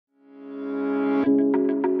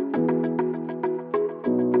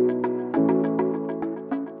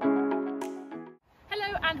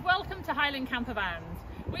Highland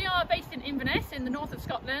Campervans. We are based in Inverness in the north of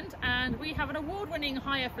Scotland, and we have an award-winning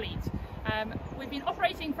hire fleet. We've been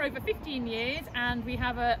operating for over 15 years, and we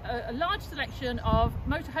have a large selection of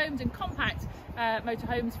motorhomes and compact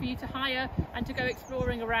motorhomes for you to hire and to go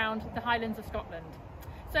exploring around the Highlands of Scotland.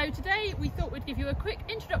 So today we thought we'd give you a quick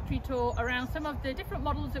introductory tour around some of the different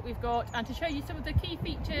models that we've got, and to show you some of the key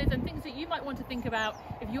features and things that you might want to think about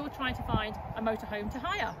if you're trying to find a motorhome to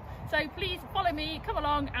hire. So please follow me, come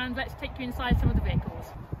along, and let's take you inside some of the vehicles.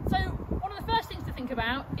 So one of the first things to think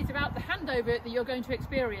about is about the handover that you're going to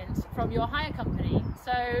experience from your hire company.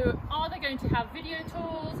 So are they going to have video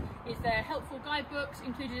tours? Is there helpful guidebooks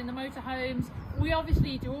included in the motorhomes? We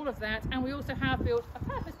obviously do all of that, and we also have built a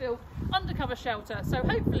purpose-built undercover shelter. So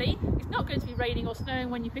hopefully it's not going to be raining or snowing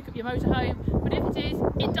when you pick up your motorhome, but if it is,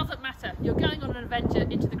 it doesn't matter. You're going on an adventure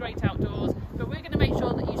into the great outdoors, but we're going to make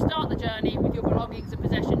sure that you start the journey with your belongings and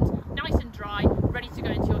possessions nice and dry, ready to go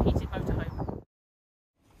into your heated motorhome.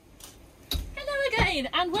 Hello again,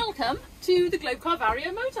 and welcome to the Globecar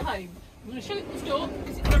Vario motorhome. I'm going to show you this door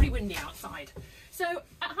because it's very windy outside. So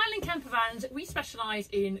at Highland Campervans, we specialise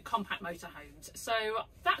in compact motorhomes. So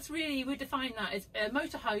that's really, we define that as a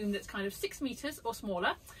motorhome that's kind of 6 metres or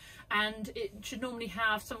smaller, and it should normally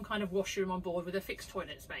have some kind of washroom on board with a fixed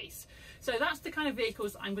toilet space. So that's the kind of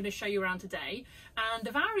vehicles I'm going to show you around today. And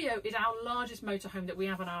the Vario is our largest motorhome that we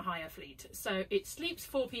have on our hire fleet. So it sleeps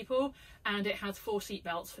 4 people, and it has 4 seat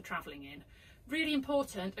belts for travelling in. Really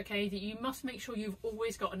important, okay, that you must make sure you've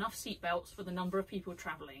always got enough seat belts for the number of people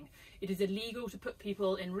travelling. It is illegal to put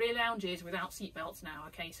people in rear lounges without seat belts now,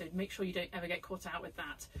 okay, so make sure you don't ever get caught out with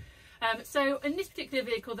that. So in this particular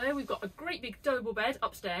vehicle though, we've got a great big double bed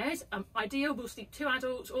upstairs. Ideal, will sleep 2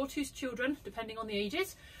 adults or 2 children, depending on the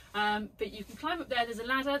ages. But you can climb up there, there's a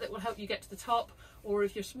ladder that will help you get to the top, or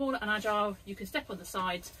if you're smaller and agile, you can step on the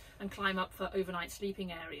sides and climb up for overnight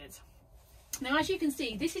sleeping areas. Now, as you can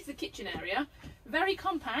see, this is the kitchen area, very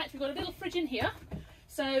compact. We've got a little fridge in here,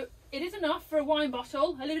 so it is enough for a wine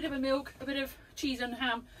bottle, a little bit of milk, a bit of cheese and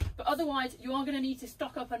ham, but otherwise you are going to need to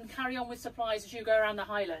stock up and carry on with supplies as you go around the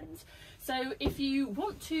Highlands. So if you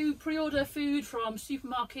want to pre-order food from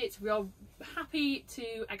supermarkets, we are happy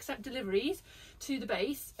to accept deliveries to the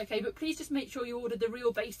base, okay, but please just make sure you order the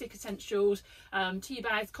real basic essentials, tea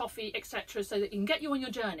bags, coffee, etc., so that it can get you on your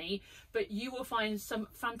journey, but you will find some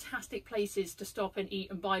fantastic places to stop and eat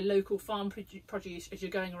and buy local farm produce as you're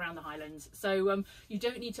going around the Highlands. So you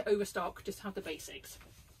don't need to overstock, just have the basics.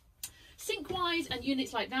 Sink wise and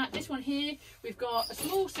units like that, this one here, we've got a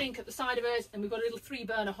small sink at the side of us, and we've got a little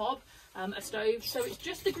 3-burner hob, a stove. So it's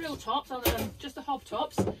just the grill tops, just the hob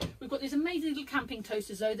tops. We've got these amazing little camping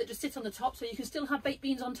toasters though that just sit on the top, so you can still have baked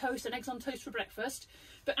beans on toast and eggs on toast for breakfast.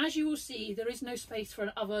 But as you will see, there is no space for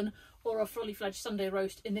an oven or a fully fledged Sunday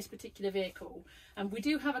roast in this particular vehicle. And we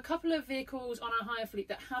do have a couple of vehicles on our hire fleet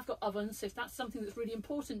that have got ovens, so if that's something that's really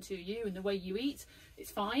important to you and the way you eat,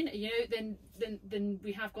 it's fine, you know, then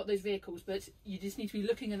we have got those vehicles, but you just need to be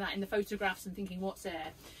looking at that in the photographs and thinking what's there.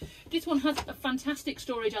 This one has a fantastic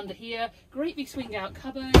storage under here, great big swing out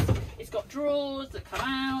cupboards, it's got drawers that come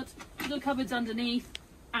out, little cupboards underneath,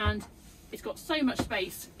 and it's got so much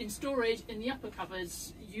space in storage in the upper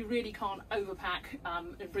cupboards. You really can't overpack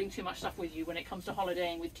and bring too much stuff with you when it comes to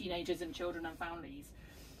holidaying with teenagers and children and families.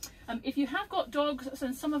 If you have got dogs,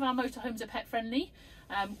 and some of our motorhomes are pet friendly,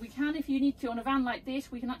 we can, if you need to, on a van like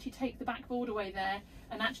this, we can actually take the backboard away there,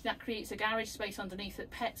 and actually that creates a garage space underneath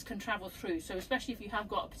that pets can travel through. So especially if you have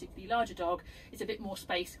got a particularly larger dog, it's a bit more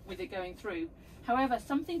space with it going through. However,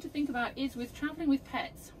 something to think about is with traveling with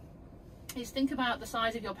pets, is think about the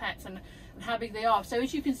size of your pets and how big they are. So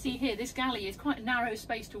as you can see here, this galley is quite a narrow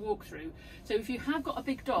space to walk through. So if you have got a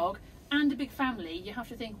big dog and a big family, you have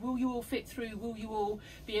to think, will you all fit through? Will you all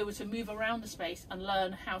be able to move around the space and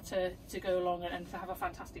learn how to go along and to have a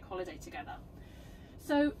fantastic holiday together?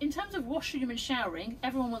 So in terms of washroom and showering,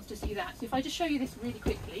 everyone wants to see that. So if I just show you this really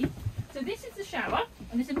quickly. So this is the shower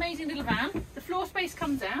and this amazing little van. The floor space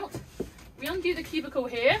comes out. We undo the cubicle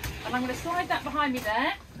here, and I'm going to slide that behind me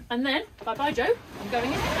there. And then, bye-bye Joe, I'm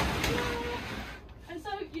going in there. And so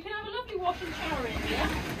you can have a lovely wash and shower in here.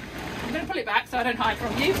 I'm going to pull it back so I don't hide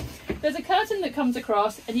from you. There's a curtain that comes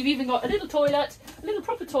across, and you've even got a little toilet, a little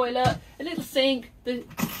proper toilet, a little sink. The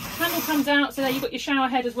handle comes out, so there you've got your shower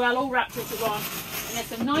head as well, all wrapped into one. And there's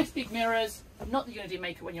some nice big mirrors. Not that you're going to do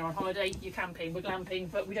makeup when you're on holiday, you're camping, we're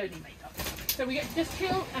glamping, but we don't need makeup. So we get to just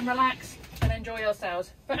chill and relax and enjoy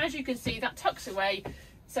ourselves. But as you can see, that tucks away.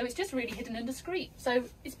 So it's just really hidden and discreet. So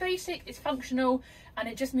it's basic, it's functional, and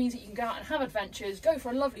it just means that you can go out and have adventures, go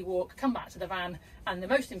for a lovely walk, come back to the van, and the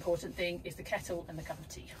most important thing is the kettle and the cup of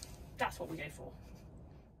tea. That's what we go for.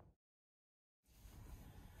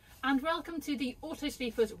 And welcome to the Auto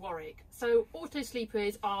Sleepers Warwick. So Auto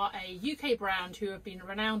Sleepers are a UK brand who have been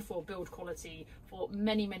renowned for build quality for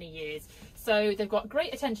many years. So they've got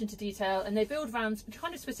great attention to detail and they build vans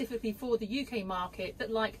kind of specifically for the UK market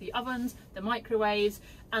that like the ovens, the microwaves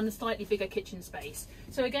and the slightly bigger kitchen space.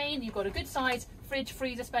 So again, you've got a good size fridge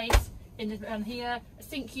freezer space in the van here, a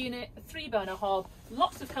sink unit, a 3-burner hob,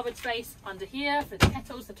 lots of cupboard space under here for the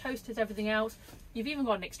kettles, the toasters, everything else. You've even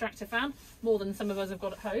got an extractor fan, more than some of us have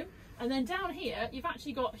got at home. And then down here, you've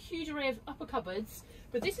actually got a huge array of upper cupboards.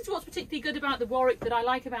 But this is what's particularly good about the Warwick that I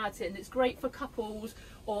like about it, and it's great for couples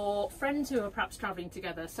or friends who are perhaps travelling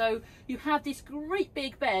together. So you have this great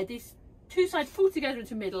big bed, these two sides pulled together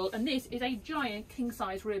into the middle, and this is a giant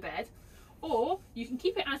king-size rear bed. Or you can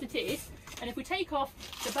keep it as it is, and if we take off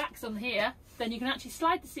the backs on here, then you can actually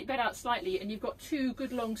slide the bed out slightly and you've got two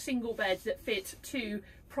good long single beds that fit two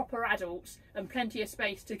proper adults and plenty of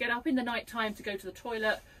space to get up in the night time to go to the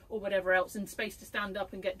toilet or whatever else, and space to stand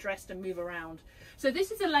up and get dressed and move around. So this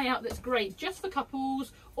is a layout that's great just for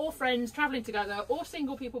couples or friends travelling together or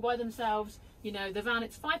single people by themselves. You know, the van,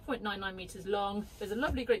 it's 5.99 metres long. There's a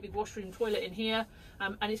lovely great big washroom toilet in here,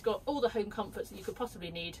 and it's got all the home comforts that you could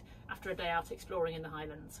possibly need after a day out exploring in the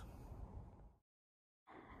Highlands.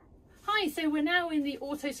 Hi, so we're now in the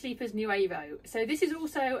Auto Sleepers new Avo. So this is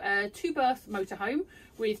also a 2-berth motorhome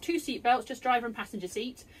with 2 seat belts, just driver and passenger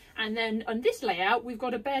seat. And then on this layout, we've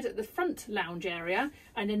got a bed at the front lounge area,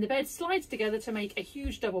 and then the bed slides together to make a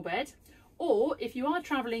huge double bed. Or if you are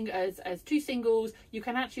travelling as 2 singles, you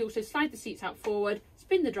can actually also slide the seats out forward,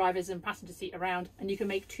 spin the driver's and passenger seat around, and you can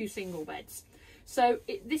make 2 single beds. So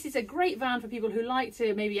this is a great van for people who like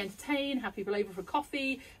to maybe entertain, have people over for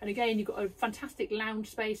coffee. And again, you've got a fantastic lounge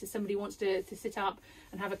space if somebody wants to sit up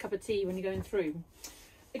and have a cup of tea when you're going through.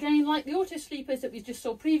 Again, like the Auto Sleepers that we just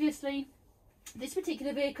saw previously, this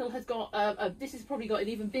particular vehicle has got, this has probably got an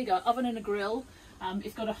even bigger oven and a grill.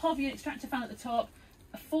 It's got a hob unit extractor fan at the top,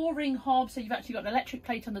 a 4-ring hob, so you've actually got an electric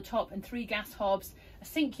plate on the top and 3 gas hobs, a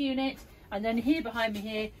sink unit, and then here behind me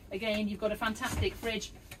here, again, you've got a fantastic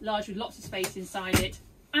fridge, large with lots of space inside it,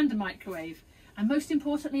 and a microwave. And most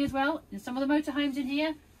importantly as well, in some of the motorhomes in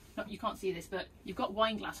here, you can't see this, but you've got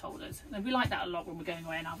wine glass holders. And we like that a lot when we're going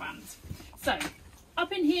away in our vans. So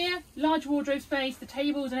up in here, large wardrobe space, the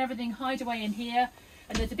tables and everything hide away in here.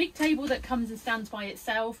 And there's a big table that comes and stands by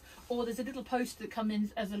itself, or there's a little post that comes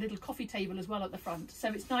in as a little coffee table as well at the front.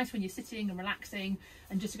 So it's nice when you're sitting and relaxing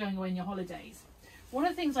and just going away on your holidays. One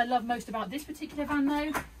of the things I love most about this particular van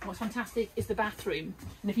though, what's fantastic, is the bathroom.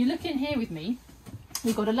 And if you look in here with me,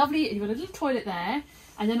 you've got a little toilet there,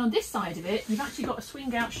 and then on this side of it, you've actually got a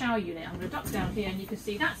swing out shower unit. I'm going to duck down here and you can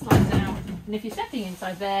see that slides out. And if you're stepping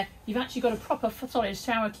inside there, you've actually got a proper solid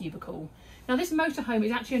shower cubicle. Now this motorhome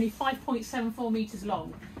is actually only 5.74 metres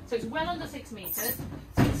long, so it's well under 6 metres.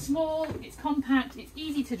 So it's small, it's compact, it's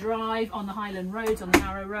easy to drive on the Highland roads, on the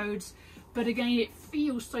narrow roads, but again it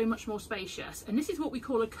feels so much more spacious. And this is what we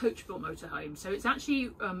call a coach-built motorhome. So it's actually,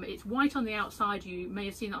 it's white on the outside, you may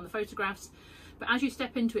have seen that on the photographs, but as you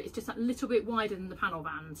step into it, it's just a little bit wider than the panel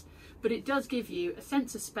vans, but it does give you a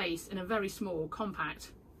sense of space in a very small,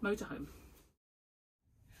 compact motorhome.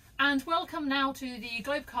 And welcome now to the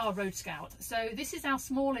Globe Car Road Scout. So this is our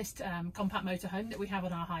smallest compact motorhome that we have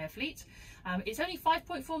on our hire fleet. It's only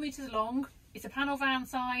 5.4 metres long. It's a panel van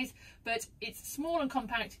size, but it's small and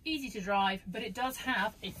compact, easy to drive, but it does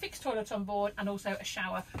have a fixed toilet on board and also a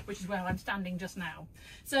shower, which is where I'm standing just now.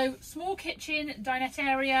 So small kitchen, dinette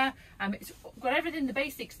area, it's got everything, the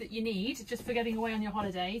basics that you need just for getting away on your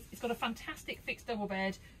holidays. It's got a fantastic fixed double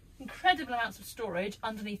bed, incredible amounts of storage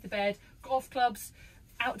underneath the bed, golf clubs,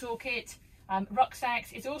 outdoor kit,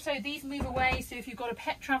 rucksacks. It's also, these move away, so if you've got a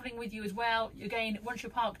pet travelling with you as well, again, once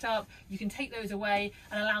you're parked up, you can take those away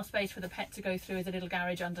and allow space for the pet to go through as a little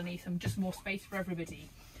garage underneath them, just more space for everybody.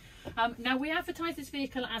 Now we advertise this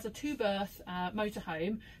vehicle as a 2-berth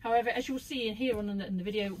motorhome. However, as you'll see in here in the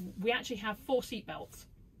video, we actually have 4 seat belts.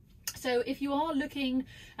 So if you are looking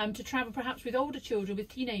to travel perhaps with older children, with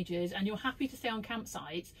teenagers, and you're happy to stay on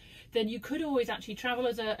campsites, then you could always actually travel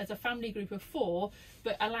as a family group of 4,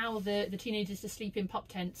 but allow the teenagers to sleep in pup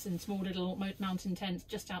tents and small little mountain tents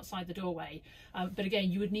just outside the doorway. But again,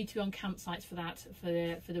 you would need to be on campsites for that,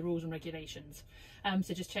 for the rules and regulations.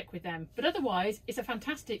 So just check with them. But otherwise, it's a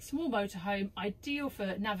fantastic small motorhome, ideal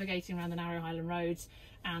for navigating around the narrow Highland roads,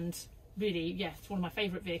 and really, yeah, it's one of my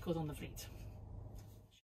favourite vehicles on the fleet.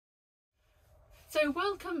 So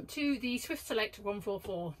welcome to the Swift Select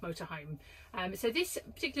 144 motorhome. So this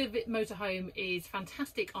particular motorhome is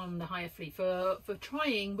fantastic on the hire fleet for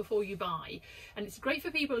trying before you buy, and it's great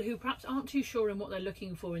for people who perhaps aren't too sure in what they're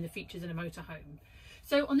looking for in the features in a motorhome.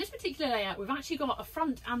 So on this particular layout, we've actually got a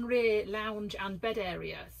front and rear lounge and bed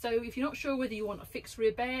area. So if you're not sure whether you want a fixed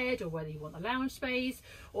rear bed or whether you want a lounge space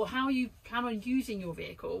or how you plan on using your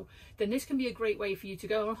vehicle, then this can be a great way for you to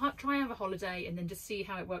go and try and have a holiday and then just see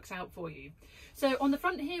how it works out for you. So on the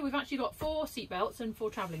front here, we've actually got 4 seat belts and 4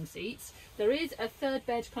 travelling seats. There is a third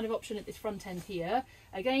bed kind of option at this front end here.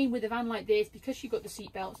 Again, with a van like this, because you've got the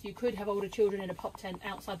seat belts, you could have older children in a pop tent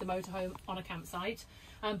outside the motorhome on a campsite.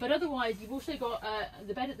 But otherwise, you've also got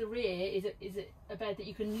the bed at the rear is a bed that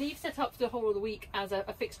you can leave set up for the whole of the week as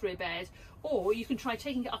a fixed rear bed, or you can try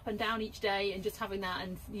taking it up and down each day and just having that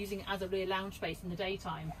and using it as a rear lounge space in the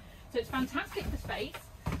daytime. So it's fantastic for space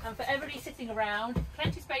and for everybody sitting around,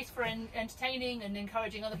 plenty of space for entertaining and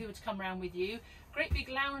encouraging other people to come around with you. Great big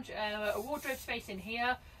lounge, a wardrobe space in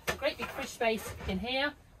here, a great big fridge space in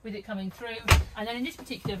here with it coming through. And then in this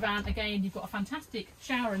particular van, again, you've got a fantastic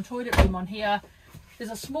shower and toilet room on here. There's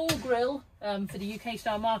a small grill for the UK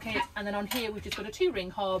style market, and then on here we've just got a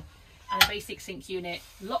 2-ring hob and a basic sink unit,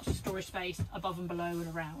 lots of storage space above and below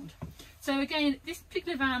and around. So again, this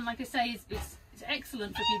particular van, like I say, is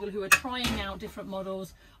excellent for people who are trying out different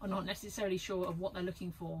models or not necessarily sure of what they're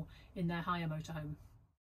looking for in their hire motorhome.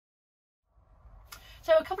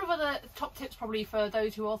 So a couple of other top tips probably for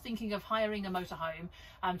those who are thinking of hiring a motorhome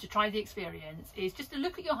to try the experience is just to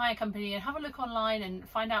look at your hire company and have a look online and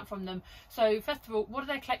find out from them. So first of all, what are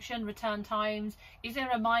their collection return times? Is there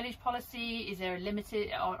a mileage policy? Is there a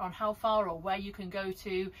limited on how far or where you can go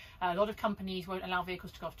to? A lot of companies won't allow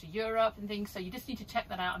vehicles to go off to Europe and things, so you just need to check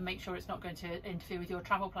that out and make sure it's not going to interfere with your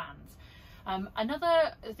travel plans.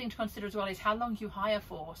 Another thing to consider as well is how long you hire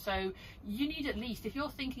for. So you need at least, if you're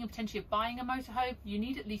thinking potentially of buying a motorhome, you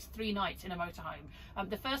need at least 3 nights in a motorhome.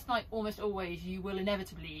 The first night, almost always, you will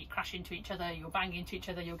inevitably crash into each other, you'll bang into each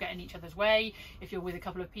other, you'll get in each other's way if you're with a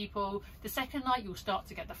couple of people. The second night, you'll start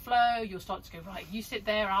to get the flow, you'll start to go, right, you sit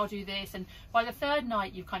there, I'll do this. And by the third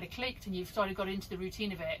night, you've kind of clicked and you've started got into the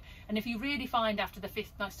routine of it. And if you really find after the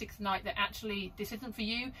 5th night, 6th night that actually this isn't for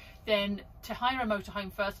you, then to hire a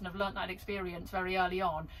motorhome first and have learnt that experience very early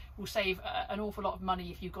on will save an awful lot of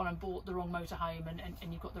money if you've gone and bought the wrong motorhome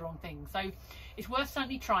and you've got the wrong thing. So it's worth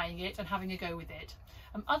certainly trying it and having a go with it.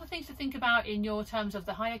 Other things to think about in your terms of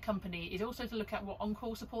the hire company is also to look at what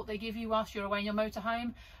on-call support they give you whilst you're away in your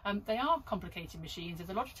motorhome. They are complicated machines. There's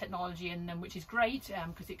a lot of technology in them, which is great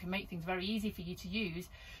because it can make things very easy for you to use,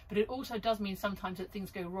 but it also does mean sometimes that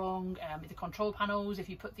things go wrong with the control panels. If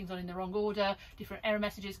you put things on in the wrong order, different error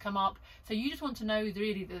messages come up. So you just want to know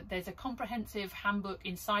really that there's a comprehensive handbook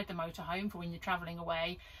inside the motorhome for when you're traveling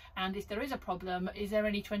away. And if there is a problem, is there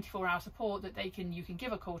any 24-hour support that you can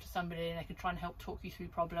give a call to somebody and they can try and help talk you through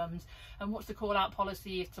problems? And what's the call out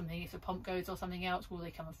policy if a pump goes or something else? Will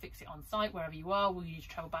they come and fix it on site wherever you are? Will you need to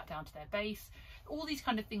travel back down to their base? All these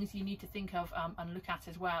kind of things you need to think of and look at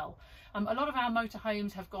as well. A lot of our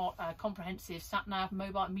motorhomes have got comprehensive sat-nav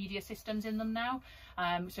mobile media systems in them now,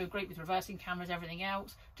 so great with reversing cameras, everything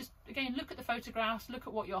else. Just again, look at the photographs, look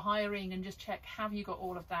at what you're hiring and just check, have you got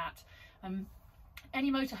all of that? Any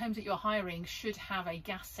motorhomes that you're hiring should have a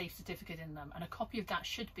gas safe certificate in them, and a copy of that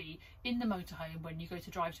should be in the motorhome when you go to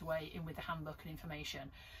drive away in with the handbook and information.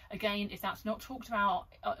 Again, if that's not talked about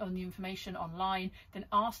on the information online, then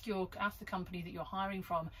ask the company that you're hiring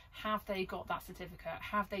from, have they got that certificate?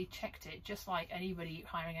 Have they checked it? Just like anybody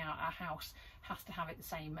hiring out a house has to have it the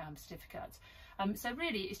same certificate. So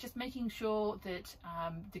really it's just making sure that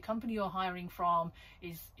the company you're hiring from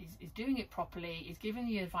is doing it properly, is giving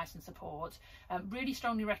you advice and support. Really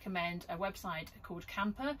strongly recommend a website called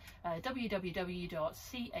Camper,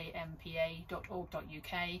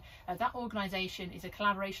 www.campa.org.uk. That organisation is a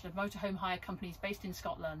collaboration of motorhome hire companies based in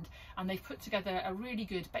Scotland, and they've put together a really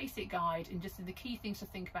good basic guide in just the key things to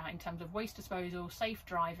think about in terms of waste disposal, safe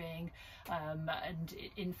driving, and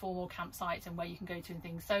informal campsites and where you can go to and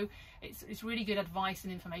things. So it's really good advice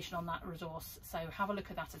and information on that resource, so have a look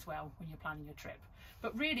at that as well when you're planning your trip.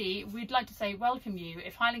 But really, we'd like to say welcome you.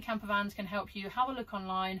 If Highland Campervans can help you, have a look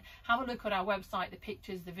online, have a look at our website, the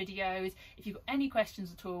pictures, the videos. If you've got any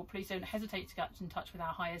questions at all, please don't hesitate to get in touch with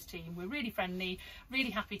our hires team. We're really friendly,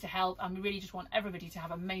 really happy to help, and we really just want everybody to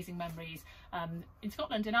have amazing memories in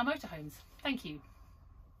Scotland in our motorhomes. Thank you.